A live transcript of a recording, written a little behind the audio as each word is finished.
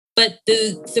but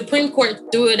the Supreme Court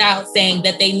threw it out saying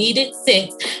that they needed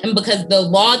 6, and because the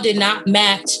law did not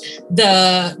match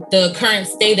the current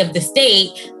state of the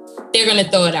state, they're going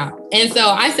to throw it out. And so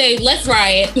I say, let's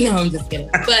riot. No, I'm just kidding.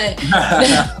 But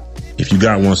if you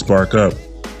got one, spark up.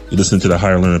 You listen to the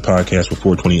Higher Learning Podcast with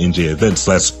 420 NJ Events.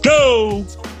 Let's go!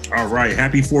 All right.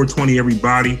 Happy 420,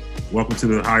 everybody. Welcome to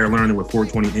the Higher Learning with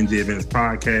 420 NJ Events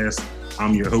Podcast.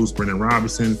 I'm your host, Brendan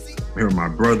Robinson. I'm here with my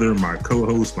brother, my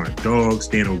co-host, my dog,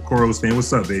 Stan Okoro. Stan,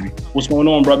 what's up, baby? What's going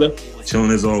on, brother?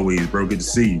 Chilling as always, bro. Good to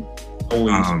see you.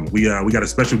 Always. We got a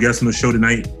special guest on the show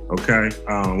tonight, okay?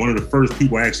 One of the first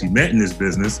people I actually met in this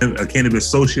business, a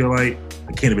cannabis socialite,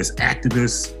 a cannabis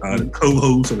activist, the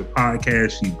co-host of the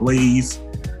podcast, She Blaze.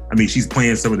 I mean, she's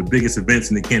playing some of the biggest events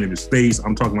in the cannabis space.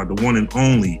 I'm talking about the one and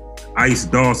only Ice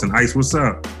Dawson. Ice, what's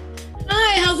up?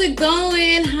 Hi, how's it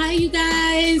going? Hi, you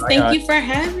guys. Thank you for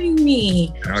having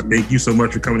me. Thank you so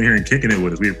much for coming here and kicking it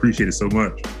with us. We appreciate it so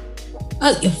much.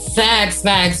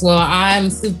 Facts. Well, I'm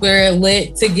super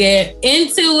lit to get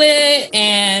into it.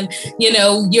 And, you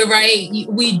know, you're right.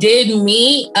 We did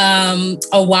meet a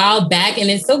while back, and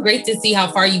it's so great to see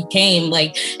how far you came.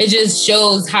 Like, it just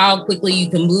shows how quickly you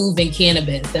can move in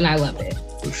cannabis, and I love it.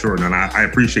 For sure. No, I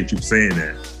appreciate you saying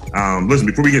that. Listen,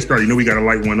 before we get started, you know we got to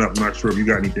light one up. I'm not sure if you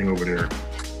got anything over there.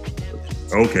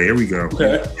 Okay, here we go.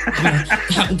 Okay.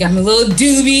 Got my little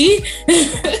doobie.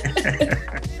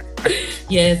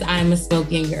 Yes, I'm a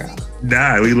smoking girl.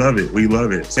 Nah, we love it. We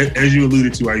love it. So, as you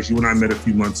alluded to, Ice, you and I met a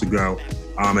few months ago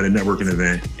at a networking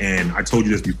event. And I told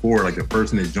you this before, like the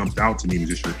first thing that jumped out to me was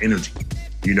just your energy.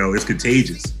 You know, it's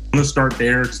contagious. I'm going to start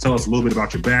there. Just tell us a little bit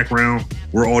about your background,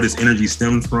 where all this energy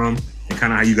stems from, and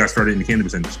kind of how you got started in the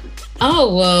cannabis industry.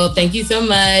 Oh, well, thank you so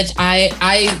much. I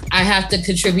have to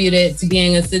contribute it to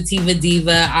being a sativa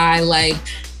diva. I like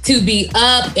to be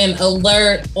up and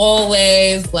alert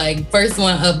always, like first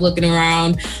one up looking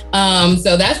around.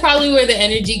 So that's probably where the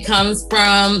energy comes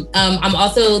from. I'm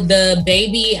also the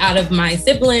baby out of my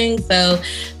siblings. So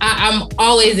I'm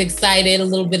always excited, a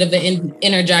little bit of an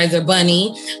Energizer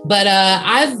bunny. But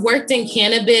I've worked in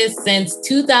cannabis since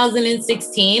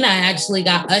 2016. I actually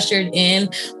got ushered in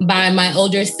by my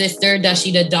older sister,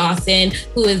 Dashida Dawson,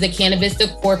 who is a cannabis to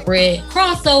corporate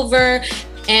crossover.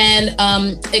 And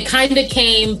it kind of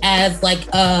came as like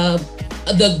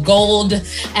the gold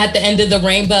at the end of the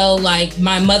rainbow. Like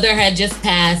my mother had just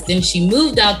passed and she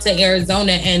moved out to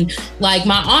Arizona, and like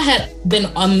my aunt had been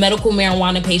a medical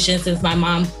marijuana patient since my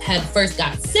mom had first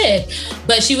got sick,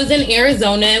 but she was in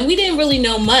Arizona and we didn't really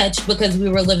know much because we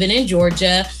were living in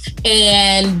Georgia,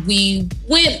 and we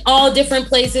went all different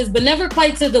places, but never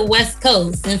quite to the West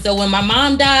Coast. And so when my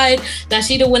mom died,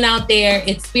 Dashida went out there,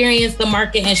 experienced the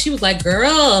market, and she was like,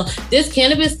 girl, this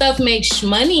cannabis stuff makes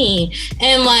money.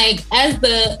 And like, as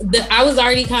I was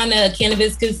already kind of a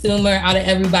cannabis consumer out of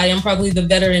everybody. I'm probably the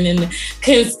veteran in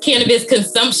the cannabis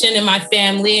consumption in my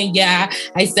family. And yeah,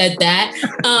 I said that.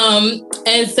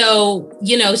 And so,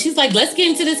 you know, she's like, let's get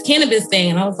into this cannabis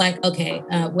thing. And I was like, okay,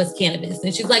 what's cannabis?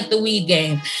 And she's like, the weed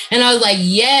game. And I was like,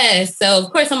 yes. So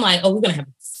of course I'm like, oh, we're going to have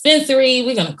a dispensary,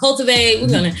 we're going to cultivate, we're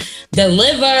going to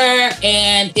deliver.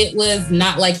 And it was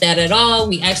not like that at all.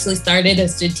 We actually started a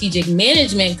strategic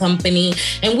management company,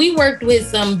 and we worked with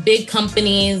some big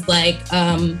companies like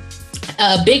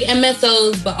big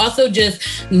MSOs, but also just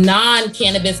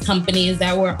non-cannabis companies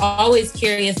that were always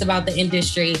curious about the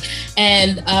industry.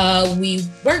 And we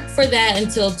worked for that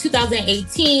until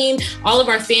 2018. All of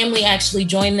our family actually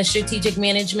joined the strategic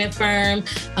management firm.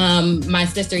 My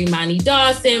sister Imani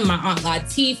Dawson, my aunt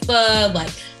Latifa,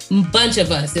 like bunch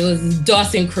of us. It was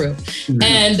Dawson crew. Mm-hmm.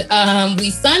 And we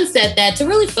sunset that to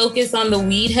really focus on the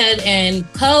Weed Head and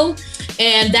Co.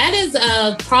 And that is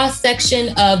a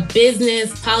cross-section of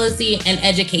business, policy, and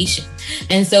education.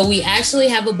 And so we actually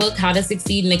have a book, How to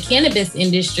Succeed in the Cannabis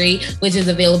Industry, which is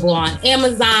available on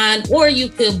Amazon, or you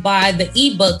could buy the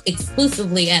ebook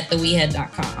exclusively at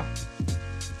theweedhead.com.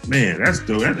 Man, that's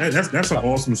dope. That's an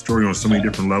awesome story on so many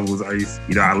different levels, Ice.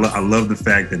 You know, I love the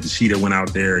fact that Dashida went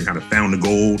out there and kind of found the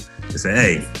gold and said,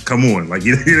 hey, come on. Like,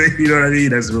 you know what I mean?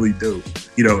 That's really dope.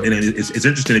 You know, and it's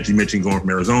interesting that you mentioned going from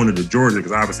Arizona to Georgia,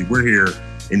 because obviously we're here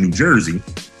in New Jersey,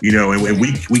 you know, and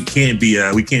we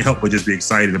can't help but just be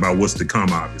excited about what's to come,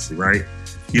 obviously, right?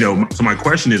 You know, so my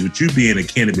question is, with you being a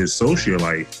cannabis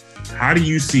socialite, how do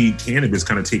you see cannabis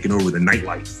kind of taking over the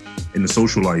nightlife and the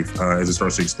social life as it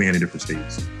starts to expand in different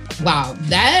states? Wow,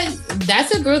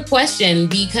 that's a good question,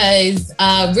 because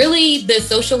really the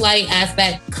socialite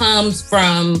aspect comes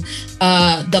from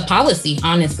the policy,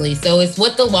 honestly. So it's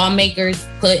what the lawmakers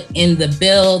put in the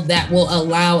bill that will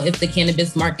allow if the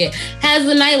cannabis market has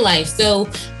a nightlife. So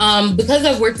because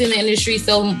I've worked in the industry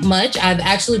so much, I've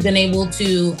actually been able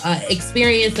to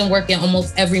experience and work in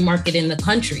almost every market in the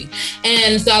country.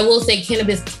 And so I will say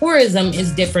cannabis tourism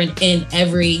is different in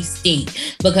every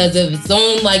state because of its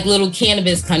own like little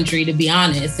cannabis country, to be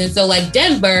honest. And so like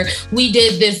Denver, we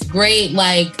did this great,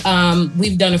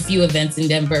 we've done a few events in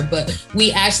Denver, but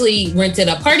we actually rented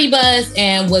a party bus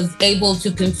and was able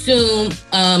to consume.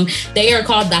 They are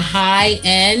called the High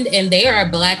End, and they are a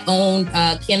Black-owned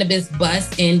cannabis bus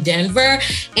in Denver.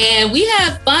 And we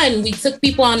had fun. We took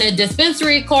people on a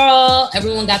dispensary crawl.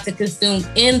 Everyone got to consume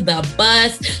in the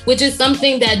bus, which is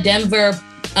something that Denver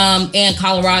and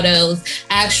Colorado's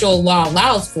actual law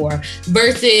allows for.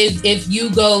 Versus if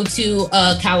you go to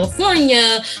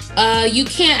California, you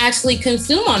can't actually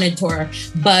consume on a tour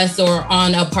bus or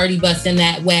on a party bus in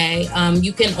that way.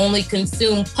 You can only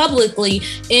consume publicly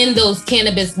in those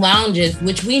cannabis lounges,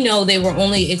 which we know they were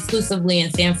only exclusively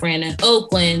in San Fran and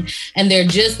Oakland, and they're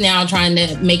just now trying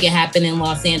to make it happen in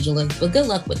Los Angeles. But good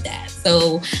luck with that.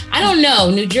 So I don't know.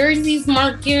 New Jersey's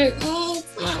market,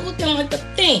 it's not looking like a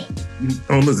thing.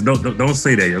 Oh, listen, don't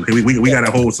say that. Okay, we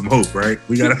gotta hold some hope, right?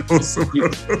 We gotta hold some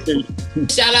hope.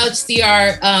 Shout out to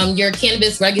your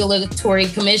Cannabis Regulatory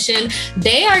Commission.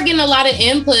 They are getting a lot of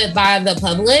input by the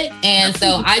public, and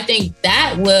so I think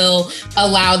that will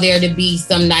allow there to be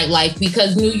some nightlife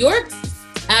because New York's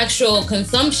actual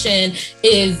consumption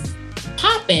is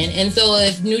popping, and so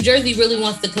if New Jersey really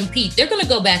wants to compete, they're going to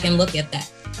go back and look at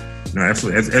that. No,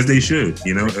 absolutely, as they should.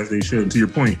 As they should. And to your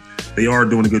point, they are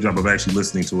doing a good job of actually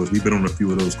listening to us. We've been on a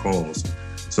few of those calls.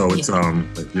 So it's,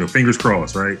 fingers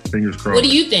crossed, right? Fingers crossed. What do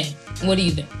you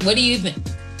think?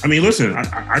 I mean, listen,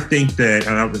 I think that,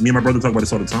 me and my brother talk about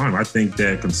this all the time. I think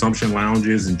that consumption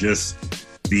lounges and just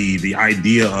the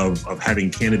idea of having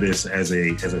cannabis as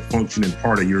a functioning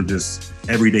part of your just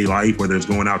everyday life, whether it's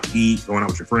going out to eat, going out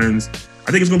with your friends,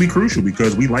 I think it's going to be crucial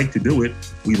because we like to do it.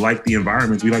 We like the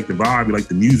environments, we like the vibe, we like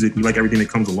the music, we like everything that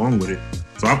comes along with it.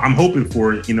 So I'm hoping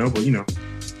for it,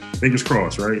 but fingers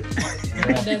crossed, right?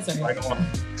 That's right.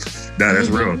 That's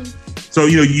real. So,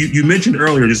 you mentioned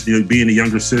earlier just being the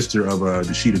younger sister of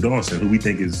Dashida Dawson, who we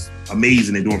think is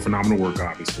amazing and doing phenomenal work,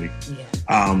 obviously.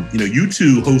 Yeah. You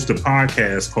two host a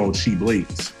podcast called She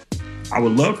Blaze. I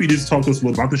would love for you to just talk to us a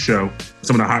little about the show,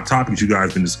 some of the hot topics you guys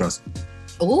have been discussing.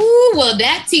 Ooh, well,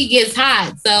 that tea gets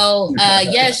hot. So,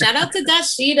 shout out to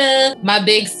Dashida, my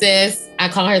big sis. I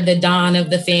call her the Dawn of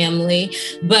the family.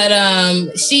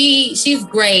 But she's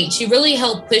great. She really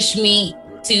helped push me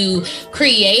to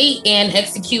create and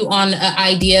execute on an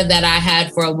idea that I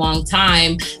had for a long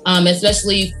time,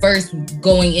 especially first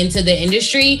going into the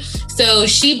industry. So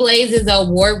She Blaze is an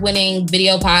award-winning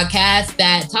video podcast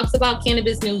that talks about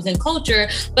cannabis news and culture,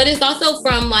 but it's also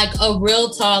from like a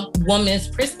real talk woman's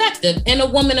perspective and a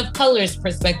woman of color's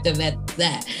perspective at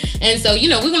that. And so, we're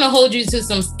going to hold you to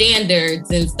some standards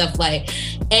and stuff like.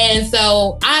 And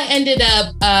so I ended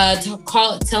up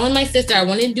telling my sister I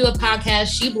wanted to do a podcast,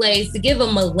 She Blaze, to give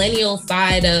a millennial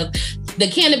side of the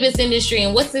cannabis industry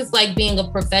and what's this like being a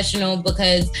professional,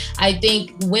 because I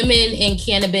think women in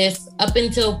cannabis up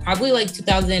until probably like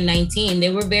 2019, they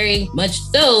were very much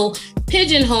so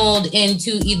pigeonholed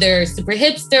into either super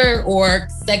hipster or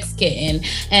sex kitten.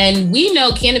 And we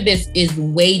know cannabis is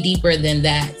way deeper than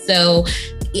that. So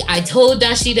I told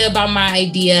Dashida about my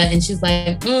idea and she's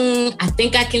like, I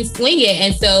think I can swing it.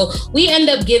 And so we end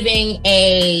up giving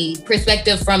a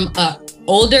perspective from a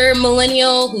older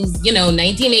millennial who's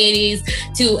 1980s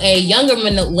to a younger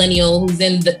millennial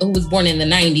who was born in the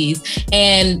 90s.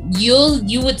 And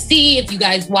you would see if you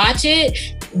guys watch it,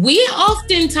 we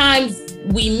oftentimes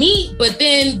we meet, but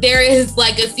then there is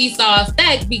like a seesaw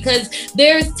effect because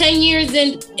there's 10 years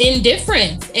in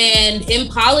difference, and in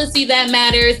policy that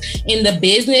matters, in the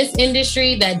business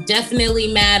industry that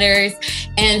definitely matters.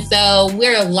 And so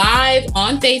we're live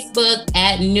on Facebook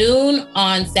at noon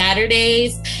on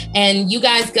Saturdays, and you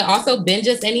guys can also binge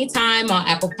us anytime on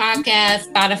Apple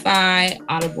Podcasts, Spotify,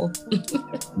 Audible.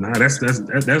 Nah, that's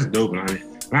dope.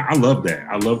 I love that.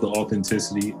 I love the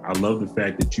authenticity. I love the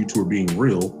fact that you two are being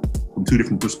real from two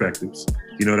different perspectives.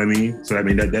 You know what I mean? So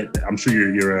that I'm sure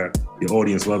your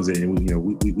audience loves it, and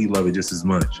we love it just as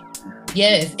much.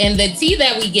 Yes, and the tea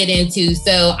that we get into.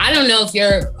 So I don't know if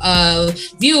your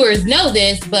viewers know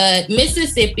this, but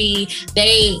Mississippi,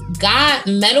 they got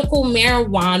medical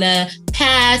marijuana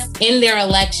passed in their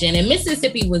election, and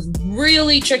Mississippi was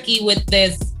really tricky with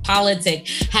this politic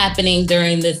happening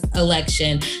during this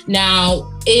election. Now,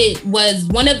 it was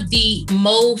one of the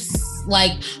most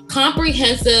like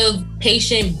comprehensive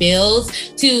patient bills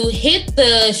to hit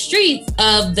the streets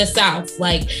of the South.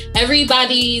 Like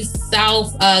everybody's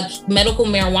South medical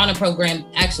marijuana program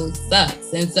actually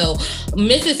sucks. And so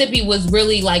Mississippi was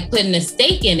really like putting a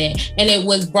stake in it, and it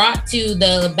was brought to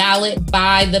the ballot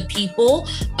by the people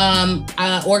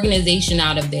organization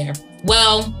out of there.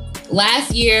 Well,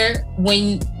 last year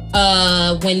when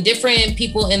different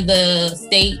people in the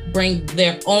state bring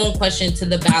their own question to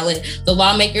the ballot, the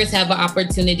lawmakers have an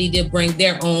opportunity to bring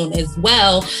their own as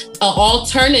well, an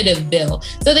alternative bill.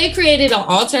 So they created an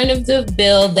alternative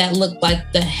bill that looked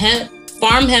like the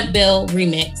farm hemp bill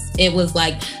remix. It was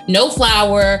like no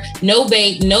flower, no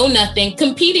vape, no nothing,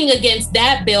 competing against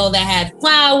that bill that had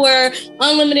flower,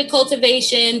 unlimited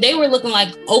cultivation. They were looking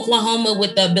like Oklahoma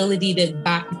with the ability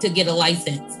to get a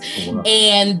license. Oh, wow.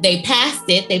 And they passed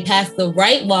it. They passed the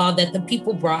right law that the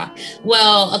people brought.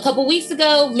 Well, a couple weeks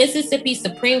ago, Mississippi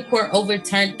Supreme Court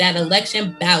overturned that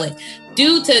election ballot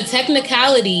due to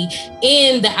technicality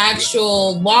in the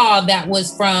actual law that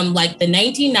was from like the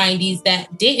 1990s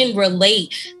that didn't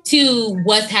relate to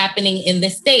what's happening in the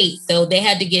state. So they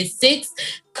had to get 6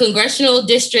 congressional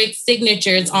district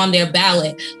signatures on their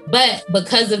ballot. But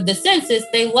because of the census,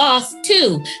 they lost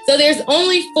 2. So there's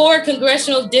only 4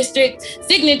 congressional district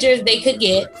signatures they could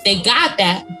get. They got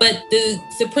that, but the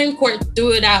Supreme Court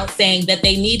threw it out saying that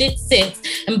they needed 6.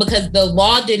 And because the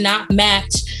law did not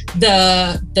match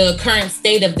the current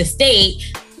state of the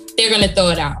state, they're going to throw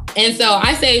it out. And so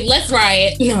I say, let's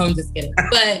riot. No, I'm just kidding.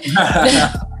 But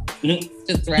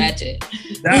just ratchet.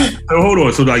 So hold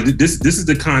on. So like this is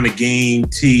the kind of game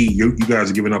you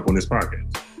guys are giving up on this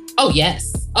podcast. Oh,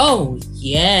 yes. Oh,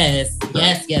 yes.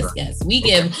 Okay. Yes. We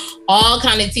give all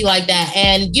kind of tea like that.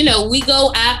 And, you know, we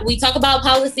talk about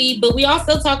policy, but we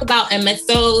also talk about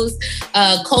MSOs,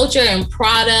 culture and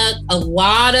product. A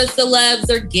lot of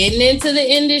celebs are getting into the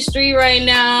industry right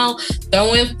now,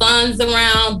 throwing funds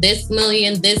around, this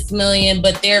million,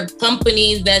 but they're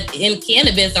companies that in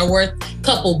cannabis are worth a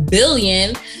couple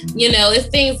billion. You know, it's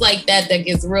things like that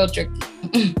gets real tricky.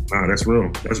 Wow, that's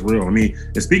real. I mean,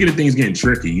 and speaking of things getting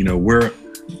tricky, you know, we're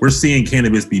seeing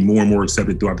cannabis be more and more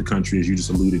accepted throughout the country, as you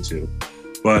just alluded to.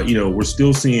 But, you know, we're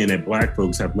still seeing that Black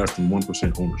folks have less than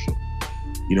 1% ownership.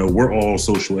 You know, we're all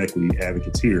social equity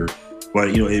advocates here,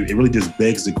 but, you know, it really just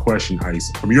begs the question, Ice,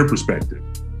 from your perspective,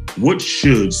 what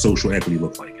should social equity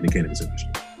look like in the cannabis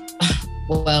industry?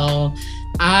 Well,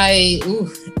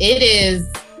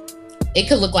 it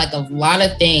could look like a lot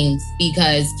of things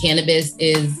because cannabis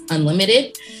is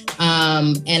unlimited.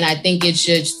 And I think it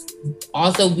should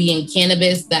also be in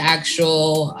cannabis, the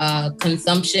actual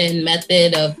consumption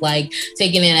method of like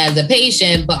taking it as a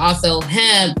patient, but also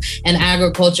hemp and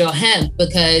agricultural hemp.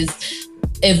 Because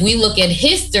if we look at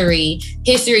history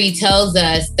tells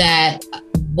us that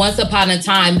once upon a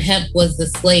time, hemp was the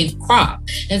slave crop.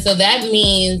 And so that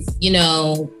means, you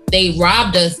know, they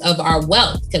robbed us of our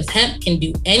wealth because hemp can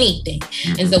do anything.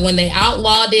 And so when they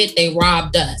outlawed it, they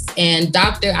robbed us. And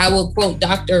I will quote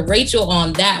Dr. Rachel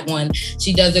on that one.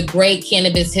 She does a great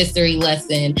cannabis history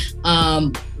lesson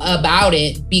about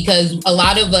it, because a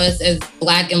lot of us as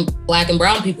black and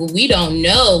brown people, we don't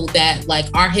know that like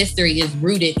our history is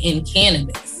rooted in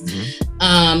cannabis.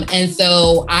 And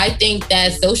so I think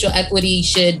that social equity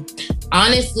should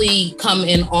honestly come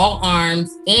in all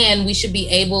arms, and we should be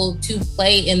able to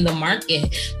play in the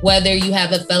market, whether you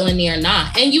have a felony or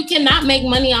not. And you cannot make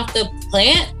money off the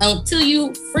plant until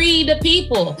you free the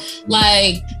people.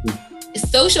 Like,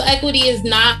 social equity is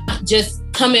not just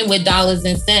coming with dollars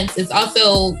and cents. It's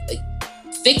also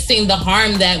fixing the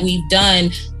harm that we've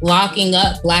done, locking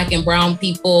up Black and brown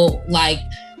people, like,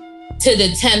 to the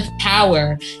 10th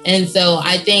power. And so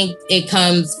I think it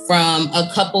comes from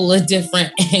a couple of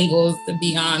different angles, to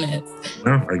be honest.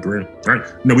 No, I agree.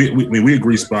 No, we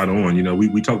agree spot on. You know,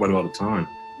 we talk about it all the time.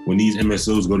 When these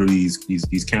MSOs go to these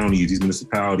counties, these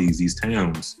municipalities, these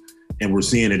towns, and we're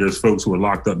seeing that there's folks who are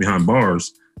locked up behind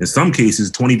bars, in some cases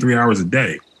 23 hours a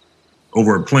day,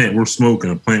 over a plant we're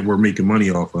smoking, a plant we're making money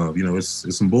off of. You know, it's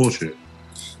some bullshit.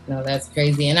 No, that's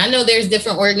crazy. And I know there's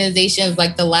different organizations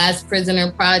like the Last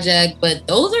Prisoner Project, but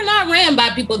those are not ran by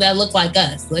people that look like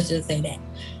us. Let's just say that.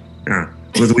 Yeah.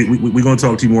 We're going to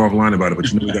talk to you more offline about it,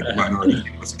 but you know we got the Minority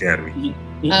Cannabis Academy.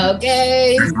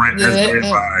 Okay. That's ran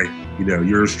by, you know,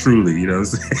 yours truly, you know.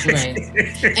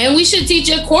 Right. And we should teach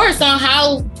a course on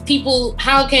how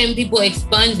can people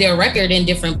expunge their record in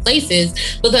different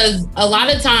places, because a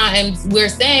lot of times we're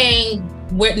saying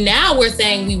we're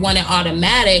saying we want it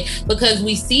automatic because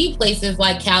we see places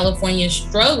like California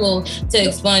struggle to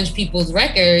expunge people's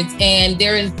records, and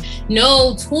there is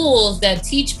no tools that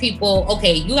teach people,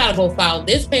 okay, you got to go file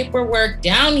this paperwork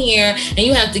down here and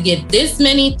you have to get this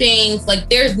many things. Like,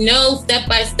 there's no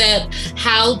step-by-step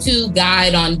how-to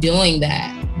guide on doing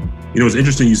that. You know, it's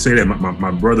interesting you say that.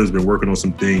 My brother's been working on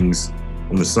some things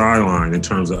on the sideline in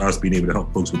terms of us being able to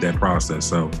help folks with that process.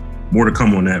 So more to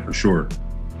come on that for sure.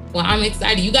 Well, I'm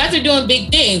excited. You guys are doing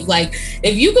big things. Like,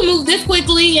 if you can move this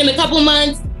quickly in a couple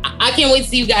months, I can't wait to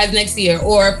see you guys next year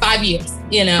or 5 years,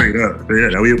 you know? Straight up.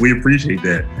 Yeah, we appreciate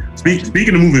that.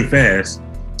 Speaking of moving fast,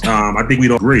 I think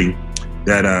we'd all agree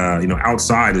that,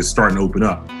 outside is starting to open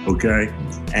up, okay?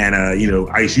 And,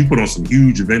 Ice, you put on some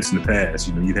huge events in the past.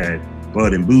 You know, you had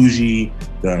Bud and Bougie,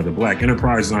 the Black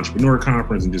Enterprises Entrepreneur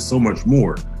Conference, and just so much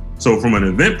more. So from an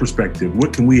event perspective,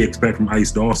 what can we expect from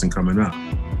Ice Dawson coming up?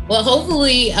 Well,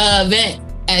 hopefully, event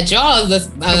at y'all's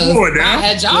event.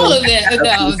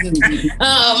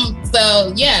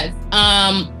 So yes,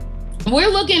 we're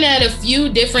looking at a few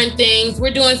different things.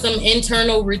 We're doing some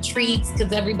internal retreats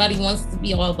because everybody wants to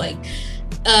be all like,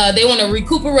 they want to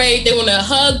recuperate. They want to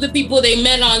hug the people they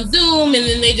met on Zoom, and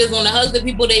then they just want to hug the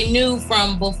people they knew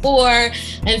from before.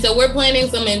 And so we're planning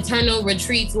some internal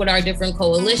retreats with our different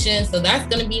coalitions. So that's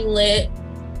going to be lit.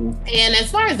 And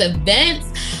as far as events,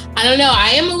 I don't know.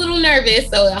 I am a little nervous,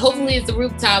 so hopefully it's the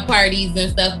rooftop parties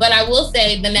and stuff. But I will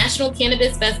say the National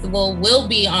Cannabis Festival will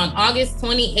be on August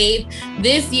 28th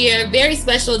this year. Very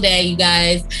special day, you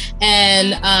guys.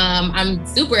 And I'm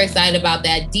super excited about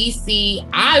that. DC,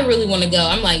 I really want to go.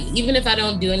 I'm like, even if I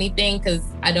don't do anything, because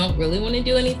I don't really want to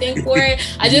do anything for it,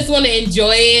 I just want to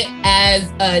enjoy it as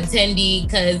a attendee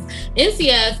because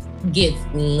NCF gets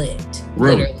lit,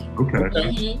 really? Literally. Okay.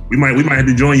 Mm-hmm. We might have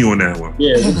to join you on that one.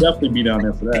 Yeah, we'll definitely be down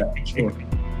there for that. Sure.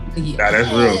 Yes. Nah,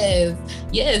 that's real.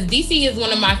 Yes, DC is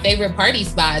one of my favorite party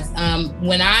spots.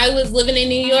 When I was living in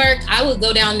New York, I would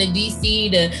go down to DC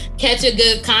to catch a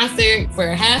good concert for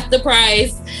half the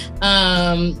price.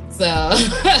 I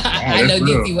know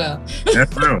real. DC well.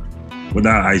 That's real. Well,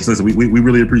 Ice, listen, we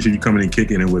really appreciate you coming and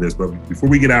kicking it with us. But before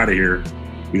we get out of here,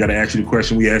 we got to ask you the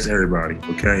question we ask everybody,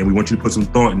 okay? And we want you to put some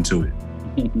thought into it.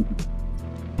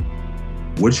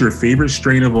 What's your favorite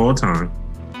strain of all time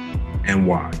and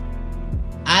why?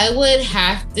 I would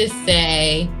have to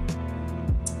say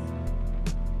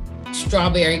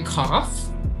strawberry cough.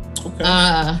 Okay.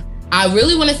 I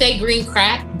really want to say green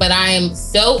crack, but I am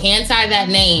so anti that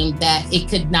name that it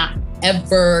could not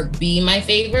ever be my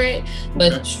favorite.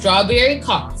 But okay. Strawberry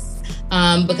cough.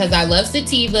 Because I love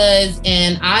sativas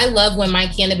and I love when my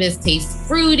cannabis tastes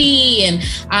fruity and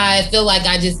I feel like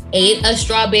I just ate a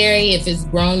strawberry if it's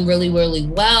grown really, really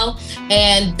well.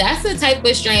 And that's the type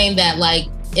of strain that, like,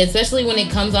 especially when it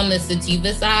comes on the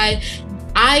sativa side,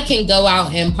 I can go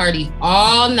out and party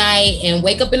all night and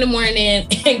wake up in the morning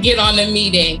and get on a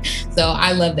meeting. So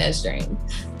I love that strain.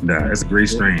 Nah, that's a great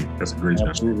strain. That's a great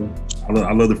strain.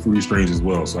 I love the fruity strains as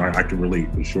well. So I can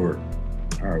relate for sure.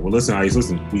 All right. Well, listen, Ice,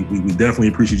 we definitely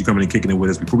appreciate you coming and kicking it with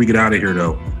us. Before we get out of here,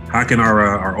 though, how can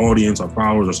our audience, our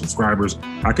followers, our subscribers,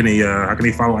 how can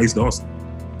they follow Ice Dawson?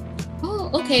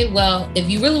 Oh, okay. Well, if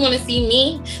you really want to see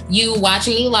me, you watch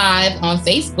me live on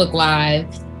Facebook Live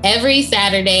every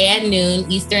Saturday at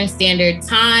noon Eastern Standard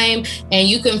Time, and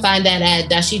you can find that at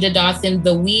Dashida Dawson,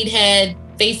 the Weed Head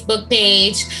Facebook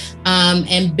page,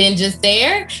 and binge us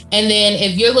there. And then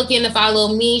if you're looking to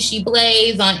follow me, She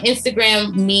Blaze on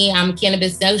Instagram, I'm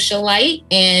Cannabis Socialite,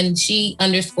 and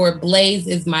She_Blaze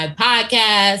is my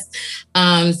podcast.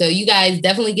 So you guys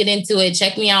definitely get into it.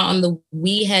 Check me out on the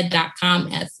weedhead.com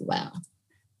as well.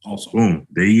 Awesome. Boom.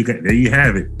 There you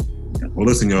have it. Well,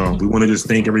 listen, y'all, we want to just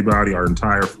thank everybody, our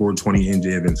entire 420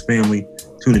 NJ Events family,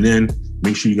 tuning in.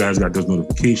 Make sure you guys got those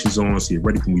notifications on so you're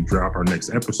ready when we drop our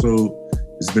next episode.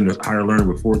 This has been the Higher Learning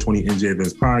with 420 NJ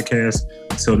Events podcast.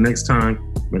 Until next time,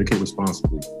 medicate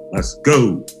responsibly. Let's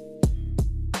go.